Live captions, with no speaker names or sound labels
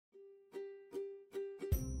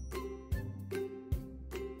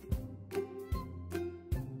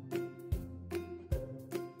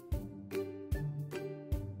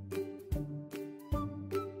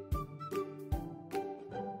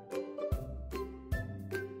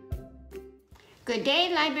Good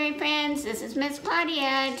day, library friends. This is Miss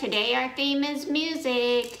Claudia. Today our theme is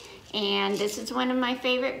music, and this is one of my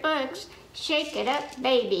favorite books, Shake It Up,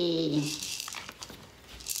 Baby.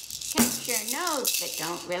 Touch your nose, but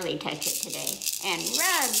don't really touch it today. And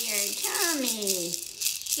rub your tummy.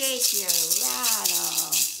 Shake your rattle.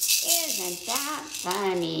 Isn't that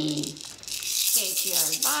funny? Shake your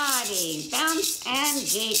body, bounce and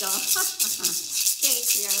giggle.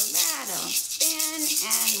 Shake your rattle, spin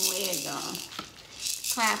and wiggle.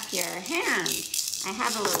 Clap your hands. I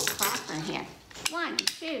have a little clapper here. 1,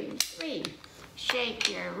 2, 3. Shake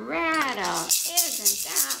your rattle. Isn't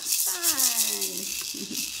that fun?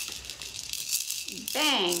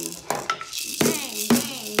 Bang, bang,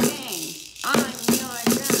 bang, bang. On your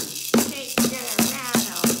drum. Shake your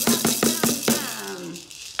rattle. Rub a dum dum.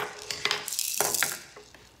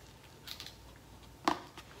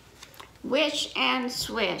 Wish and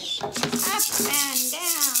swish. Up and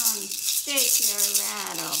down. Shake your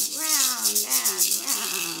rattle, round and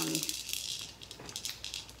round.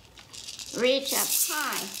 Reach up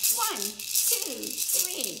high, 1, 2,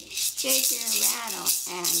 3. Shake your rattle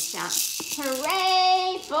and shout,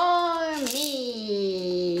 hooray for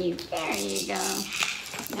me. There you go.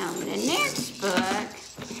 Now the next book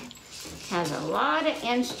has a lot of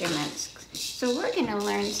instruments. So we're going to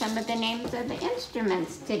learn some of the names of the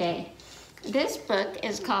instruments today. This book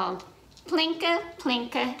is called Plinka,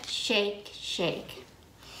 Plinka, Shake, Shake.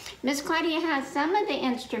 Miss Claudia has some of the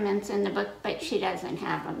instruments in the book, but she doesn't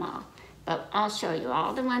have them all. But I'll show you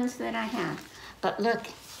all the ones that I have. But look,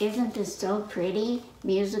 isn't this so pretty?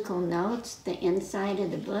 Musical notes, the inside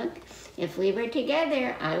of the book. If we were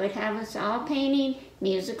together, I would have us all painting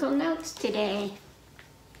musical notes today.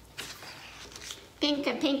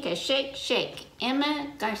 Pinka, Pinka, Shake, Shake,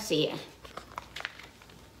 Emma Garcia.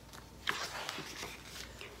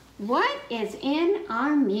 What is in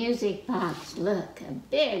our music box? Look, a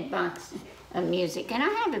big box of music. And I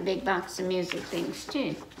have a big box of music things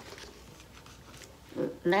too.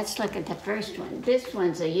 Let's look at the first one. This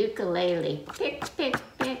one's a ukulele. Pick, pick,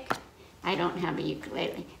 pick. I don't have a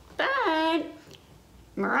ukulele. But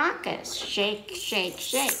maracas. Shake, shake,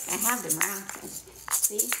 shake. I have the maracas.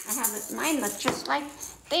 See, I have it. Mine look just like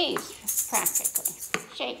these, practically.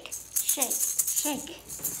 Shake, shake, shake.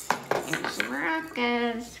 Here's the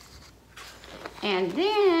maracas. And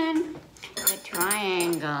then the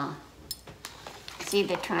triangle. See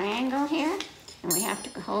the triangle here? And we have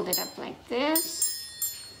to hold it up like this.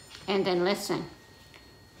 And then listen.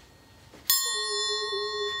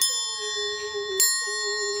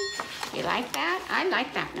 You like that? I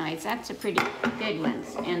like that noise. That's a pretty good one.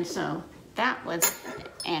 And so that was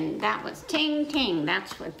ting ting.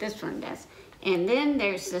 That's what this one does. And then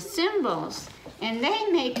there's the cymbals. And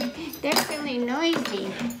they're really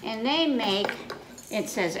noisy. And they make, it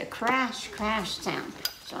says a crash, crash sound.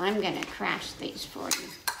 So I'm going to crash these for you.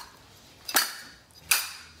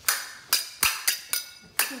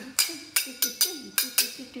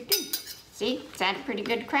 See, is that a pretty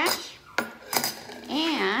good crash?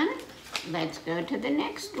 And let's go to the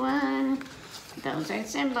next one. Those are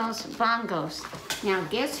cymbals, bongos. Now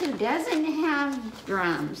guess who doesn't have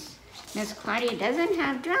drums? Miss Claudia doesn't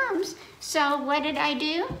have drums. So what did I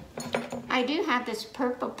do? I do have this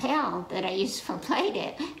purple pail that I use for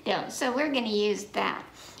play doh. So we're going to use that.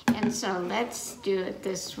 And so let's do it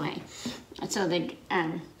this way. So the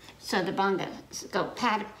bongos go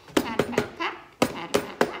pat, pat, pat, pat, pat,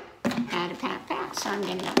 pat, pat, pat, pat, pat. So I'm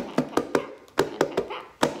going to go pat, pat, pat, pat, pat,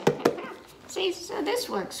 pat, pat, pat. See, so this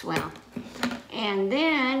works well. And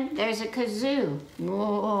then there's a kazoo.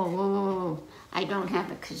 Whoa, whoa. I don't have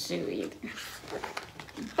a kazoo either.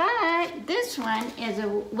 But this one is a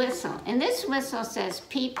whistle. And this whistle says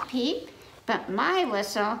peep, peep. But my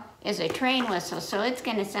whistle is a train whistle, so it's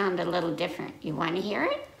going to sound a little different. You want to hear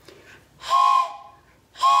it?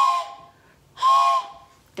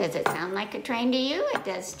 Does it sound like a train to you? It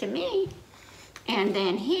does to me. And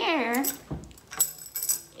then here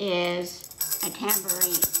is a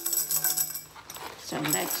tambourine. So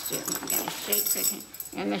let's do it. I'm going to shake the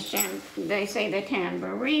and they say the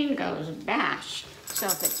tambourine goes bash. So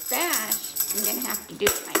if it's bash, I'm going to have to do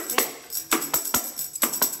it like this.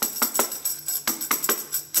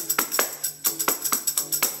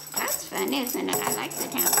 That's fun, isn't it? I like the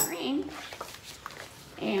tambourine.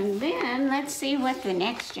 And then let's see what the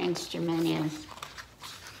next instrument is.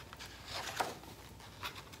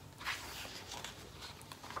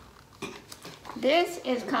 This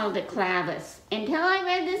is called a clavis. Until I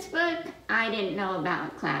read this book, I didn't know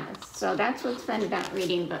about clavis. So that's what's fun about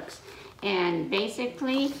reading books. And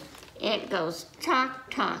basically, it goes talk,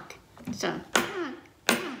 talk. So, talk,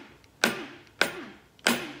 talk, talk, talk.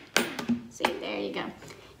 See, there you go.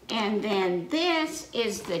 And then this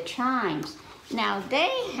is the chimes. Now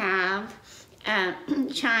they have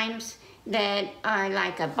chimes that are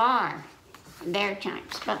like a bar, their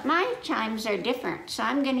chimes. But my chimes are different, so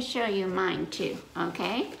I'm going to show you mine too,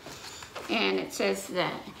 okay? And it says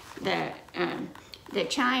that the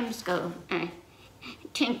chimes go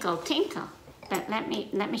tinkle, tinkle. But let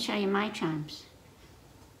me show you my chimes.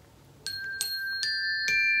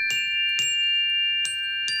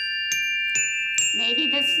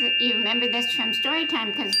 Maybe you remember this from story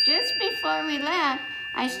time, because just before we left,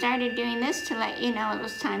 I started doing this to let you know it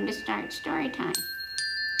was time to start story time.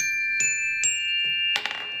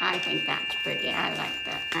 I think that's pretty. I like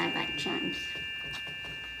that. I like chimes.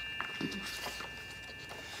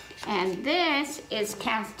 And this is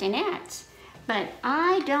castanets. But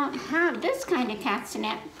I don't have this kind of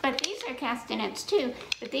castanet, but these are castanets too.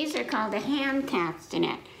 But these are called a hand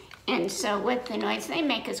castanet. And so with the noise they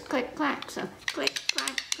make is click, clack. So click,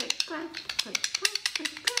 clack, click, clack, click, clack,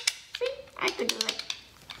 click, clack. See, I could do it.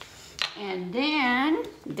 And then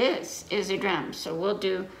this is a drum. So we'll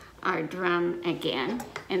do our drum again.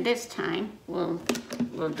 And this time we'll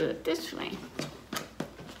do it this way.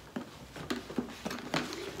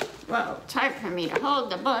 Well, it's hard for me to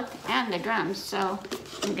hold the book and the drums, so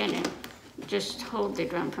I'm gonna just hold the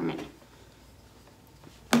drum for a minute.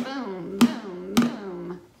 Boom, boom,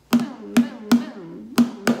 boom, boom, boom, boom, boom,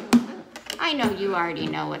 boom, boom. I know you already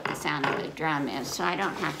know what the sound of the drum is, so I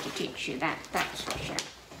don't have to teach you that, that's for sure.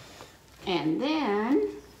 And then,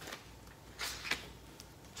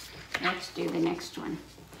 let's do the next one.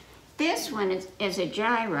 This one is a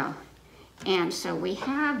gyro, and so we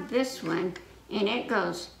have this one, and it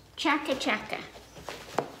goes chaka chaka.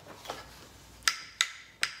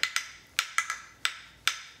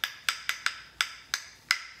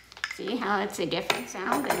 See how it's a different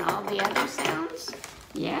sound than all the other sounds?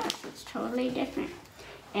 Yes, it's totally different.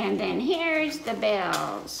 And then here's the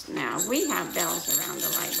bells. Now, we have bells around the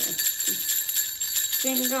library.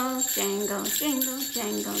 Jingle, jangle, jingle,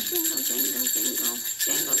 jangle, jingle, jangle, jingle,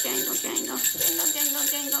 jingle, jangle, jangle, jingle,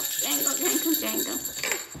 jangle, jingle, jangle, jangle, jangle.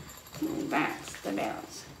 And that's the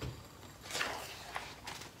bells.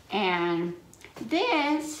 And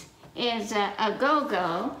this is a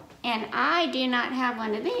go-go, and I do not have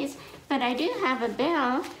one of these, but I do have a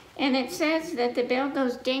bell, and it says that the bell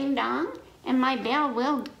goes ding-dong, and my bell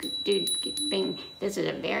will do bing. This is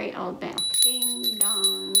a very old bell.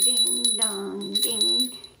 Ding-dong, ding-dong,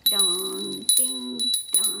 ding-dong,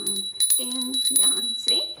 ding-dong, ding-dong.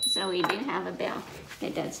 See? So we do have a bell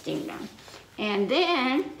that does ding-dong. And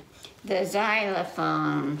then the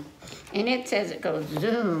xylophone. And it says it goes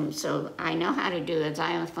zoom, so I know how to do a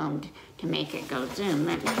xylophone to make it go zoom.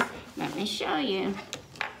 Let me show you.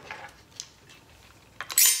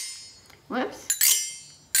 Whoops.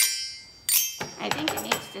 I think it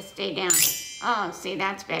needs to stay down. Oh, see,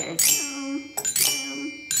 that's better. Zoom,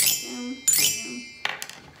 zoom, zoom, zoom.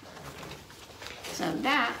 So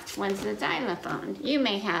that was the xylophone. You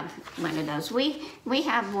may have one of those. We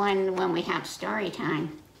have one when we have story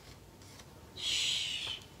time.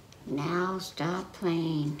 Shh. Now stop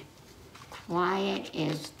playing. Quiet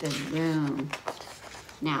is the room.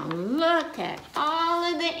 Now look at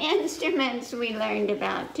all of the instruments we learned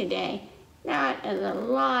about today. That is a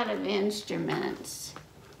lot of instruments.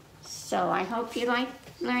 So I hope you like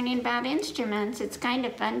learning about instruments. It's kind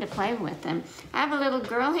of fun to play with them. I have a little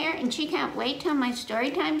girl here, and she can't wait till my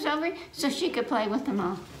story time's over so she could play with them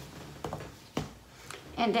all.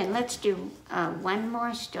 And then let's do one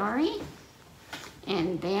more story,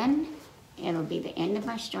 and then it'll be the end of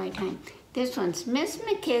our story time. This one's Miss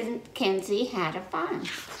McKenzie Had a Farm.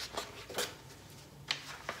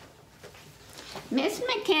 Miss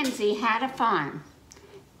McKenzie had a farm.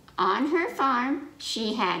 On her farm,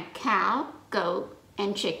 she had cow, goat,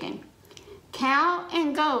 and chicken. Cow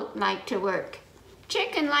and goat liked to work.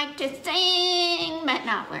 Chicken liked to sing, but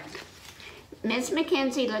not work. Miss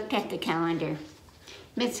McKenzie looked at the calendar.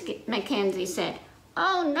 Miss McKenzie said,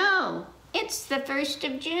 "Oh no, it's the 1st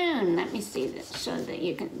of June. Let me see this so that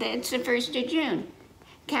you can, it's the 1st of June.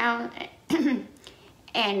 Cow,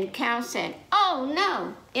 and Cow said, "Oh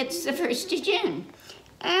no, it's the 1st of June.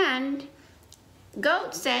 And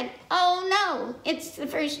Goat said, "Oh no, it's the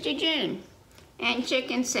 1st of June. And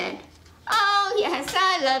Chicken said, "Oh yes,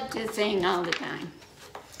 I love to sing all the time."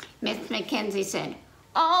 Miss McKenzie said,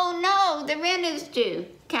 "Oh no, the rent is due."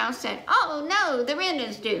 Cow said, "Oh no, the rent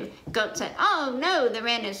is due." Goat said, "Oh no, the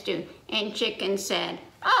rent is due." And Chicken said,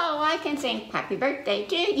 "Oh, I can sing happy birthday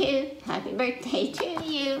to you, happy birthday to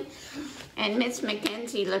you." And Miss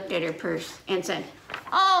McKenzie looked at her purse and said,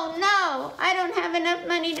 "Oh no, I don't have enough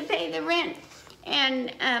money to pay the rent."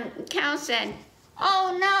 And Cow said,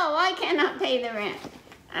 "Oh no, I cannot pay the rent."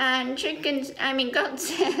 And Goat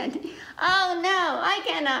said, "Oh no, I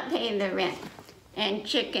cannot pay the rent." And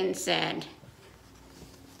Chicken said,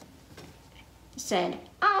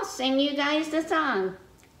 "I'll sing you guys the song.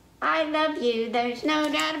 I love you, there's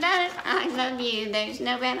no doubt about it. I love you, there's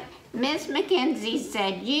no doubt." Miss McKenzie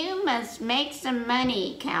said, "You must make some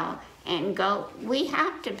money, Cow and Goat. We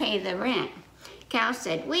have to pay the rent." Cow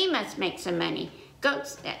said, "We must make some money."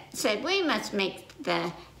 Goat said, "We must make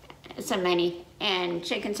some money." And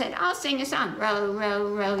Chicken said, "I'll sing a song. Row, row,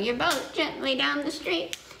 row your boat gently down the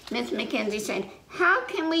street." Miss McKenzie said, "How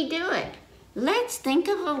can we do it? Let's think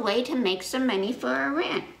of a way to make some money for our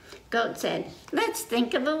rent." Goat said, "Let's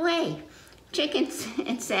think of a way." Chicken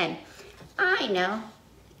said, "I know.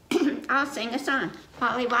 I'll sing a song.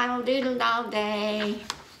 Polly waddle doodle all day."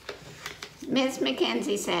 Miss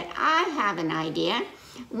McKenzie said, "I have an idea.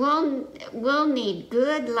 We'll need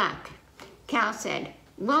good luck." Cow said,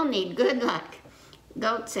 "We'll need good luck."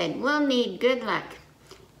 Goat said, "We'll need good luck."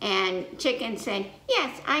 And Chicken said,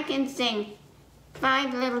 "Yes, I can sing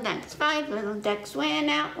 5 little ducks. 5 little ducks went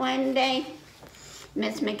out one day."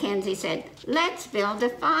 Miss McKenzie said, "Let's build a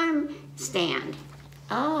farm stand."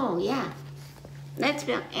 Oh, yeah.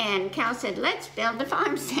 And Cow said, "Let's build a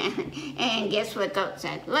farm stand." And guess what Goat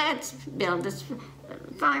said? "Let's build a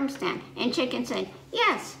farm stand." And Chicken said,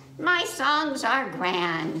 "Yes, my songs are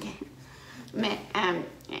grand." Miss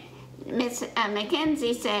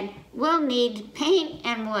McKenzie said, "We'll need paint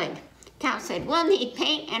and wood." Cow said, "We'll need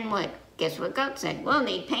paint and wood." Guess what Goat said? "We'll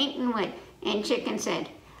need paint and wood." And Chicken said,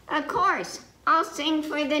 "Of course, I'll sing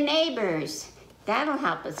for the neighbors. That'll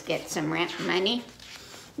help us get some rent money."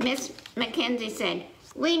 Miss McKenzie said,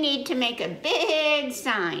 "We need to make a big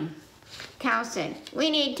sign." Cow said, "We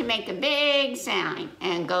need to make a big sign."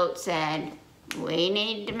 And Goat said, "We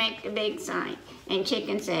need to make a big sign." And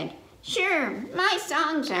Chicken said, "Sure, my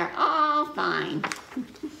songs are all fine."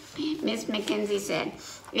 Miss McKenzie said,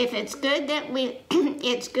 it's good that we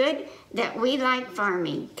like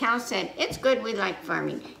farming." Cow said, "It's good we like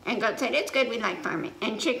farming." And Goat said, "It's good we like farming."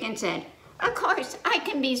 And Chicken said, "Of course, I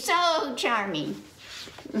can be so charming."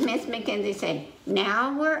 Miss McKenzie said,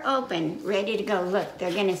 "Now we're open, ready to go. Look,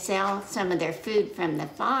 they're going to sell some of their food from the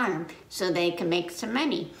farm so they can make some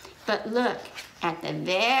money. But look, at the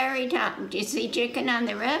very top, do you see Chicken on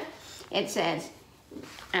the roof? It says,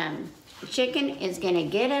 Chicken is going to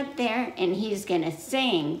get up there and he's going to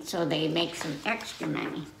sing so they make some extra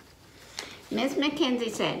money." Miss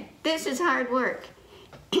McKenzie said, "This is hard work.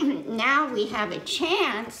 Now we have a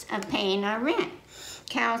chance of paying our rent."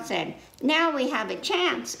 Cow said, "Now we have a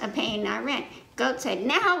chance of paying our rent." Goat said,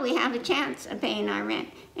 "Now we have a chance of paying our rent."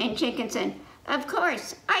 And Chicken said, "Of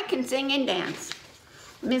course, I can sing and dance."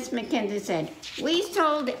 Miss McKenzie said, "We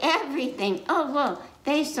sold everything." Oh, whoa,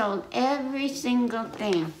 they sold every single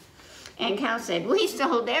thing. And Cow said, "We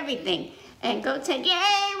sold everything." And Goat said,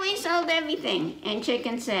 "Yay, we sold everything." And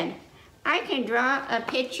Chicken said, "I can draw a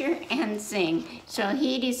picture and sing." So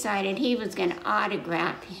he decided he was going to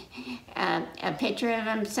autograph a picture of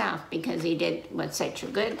himself because he was such a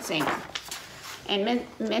good singer. And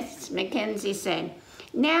Miss McKenzie said,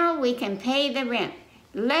 "Now we can pay the rent.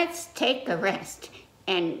 Let's take a rest."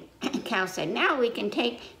 And Cow said, "Now we can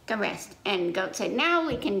take a rest." And Goat said, "Now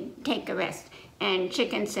we can take a rest." And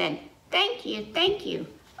Chicken said, "Thank you, thank you.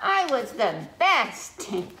 I was the best."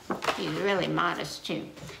 He's really modest too.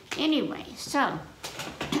 Anyway, so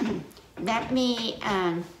let me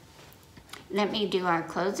do our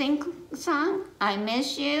closing song. I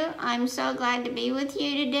miss you. I'm so glad to be with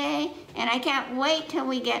you today, and I can't wait till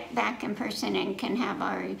we get back in person and can have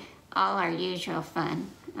all our usual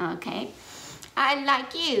fun. Okay. I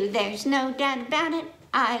like you. There's no doubt about it.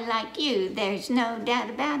 I like you. There's no doubt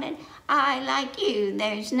about it. I like you,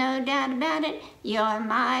 there's no doubt about it. You're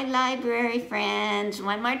my library friends.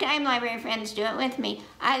 One more time, library friends, do it with me.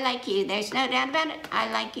 I like you, there's no doubt about it.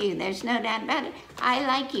 I like you, there's no doubt about it. I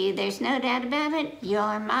like you, there's no doubt about it.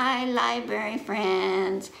 You're my library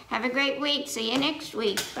friends. Have a great week. See you next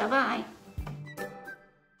week. Bye-bye.